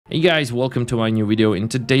Hey guys, welcome to my new video. In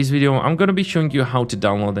today's video, I'm gonna be showing you how to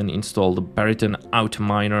download and install the Baritone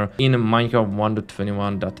Autominer in Minecraft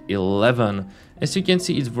 1.21.11. As you can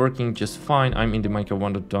see, it's working just fine. I'm in the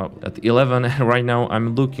Minecraft 1.11 and right now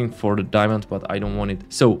I'm looking for the diamond, but I don't want it.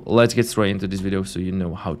 So let's get straight into this video so you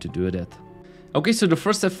know how to do that. Okay, so the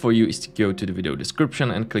first step for you is to go to the video description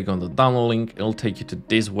and click on the download link. It'll take you to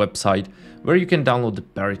this website where you can download the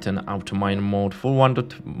Baritone Autominer mod for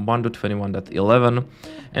 1.21.11.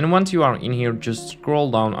 And once you are in here, just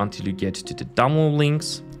scroll down until you get to the download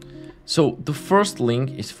links. So the first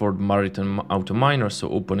link is for the Baritone Autominer, so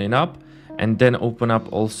open it up and then open up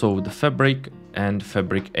also the Fabric and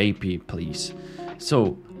Fabric API, please.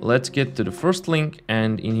 So let's get to the first link,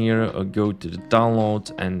 and in here go to the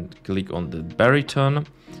download and click on the Baritone.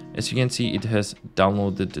 As you can see, it has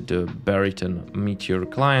downloaded the Baritone Meteor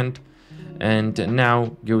client. And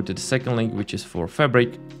now go to the second link, which is for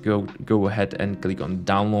Fabric. Go ahead and click on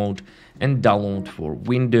download and download for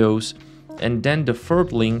Windows. And then the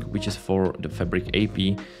third link, which is for the Fabric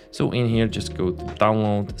API. So in here, just go to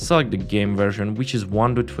download, select the game version, which is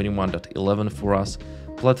 1.21.11 for us,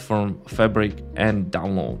 platform, Fabric, and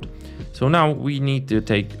download. So now we need to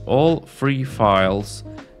take all three files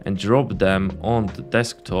and drop them on the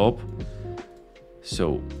desktop.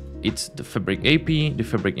 So it's the Fabric API, the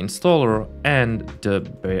Fabric installer, and the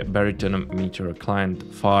Baritone Meteor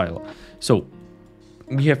client file. So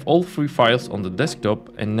we have all three files on the desktop,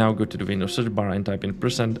 and now go to the Windows search bar and type in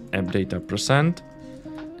 %appdata%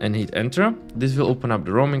 and hit enter. This will open up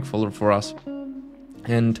the roaming folder for us.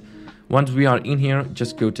 And once we are in here,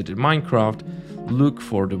 just go to the Minecraft, look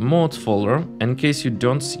for the mods folder. In case you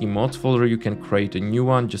don't see mods folder, you can create a new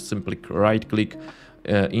one. Just simply right click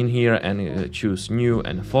in here and choose new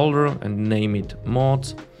and folder and name it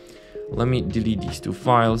mods. Let me delete these two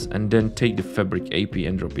files and then take the Fabric API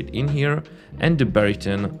and drop it in here, and the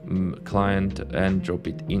Baritone client and drop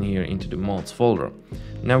it in here into the mods folder.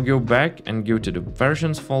 Now go back and go to the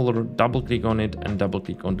versions folder, double click on it and double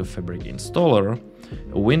click on the Fabric installer.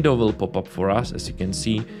 A window will pop up for us, as you can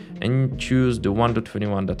see, and choose the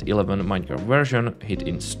 1.21.11 Minecraft version, hit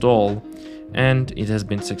install, and it has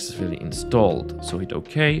been successfully installed. So hit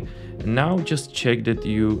OK. And now just check that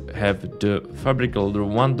you have the Fabric folder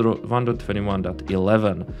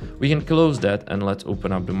 1.21.11. We can close that and let's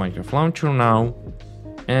open up the Minecraft launcher now.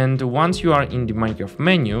 And once you are in the Minecraft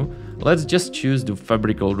menu, let's just choose the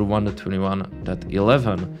Fabric folder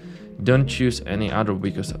 1.21.11. Don't choose any other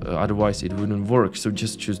because otherwise it wouldn't work. So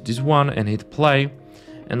just choose this one and hit play.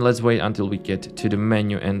 And let's wait until we get to the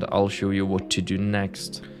menu and I'll show you what to do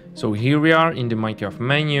next. So here we are in the Minecraft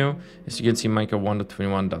menu. As you can see, Minecraft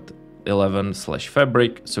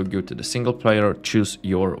 1.21.11/Fabric. So go to the single player, choose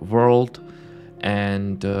your world.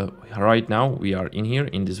 And right now we are in here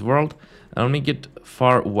in this world. Let me get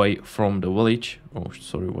far away from the village. Oh,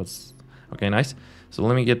 sorry, okay, nice. So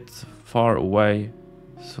let me get far away.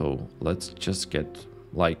 So let's just get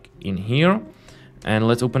like in here and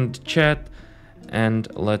let's open the chat and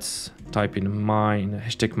let's type in mine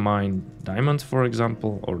diamonds, for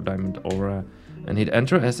example, or diamond aura, and hit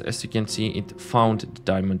enter. As you can see, it found the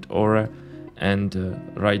diamond aura, and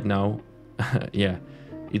right now yeah,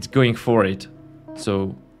 it's going for it.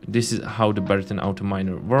 So this is how the Baritone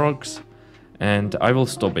Autominer works. And I will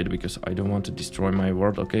stop it because I don't want to destroy my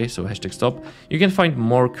world. Okay, so #stop. You can find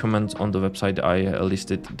more comments on the website I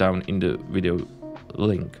listed down in the video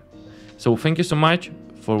link. So thank you so much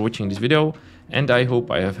for watching this video, and I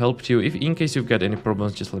hope I have helped you. If in case you've got any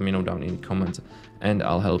problems, just let me know down in the comments and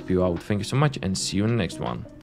I'll help you out. Thank you so much and see you in the next one.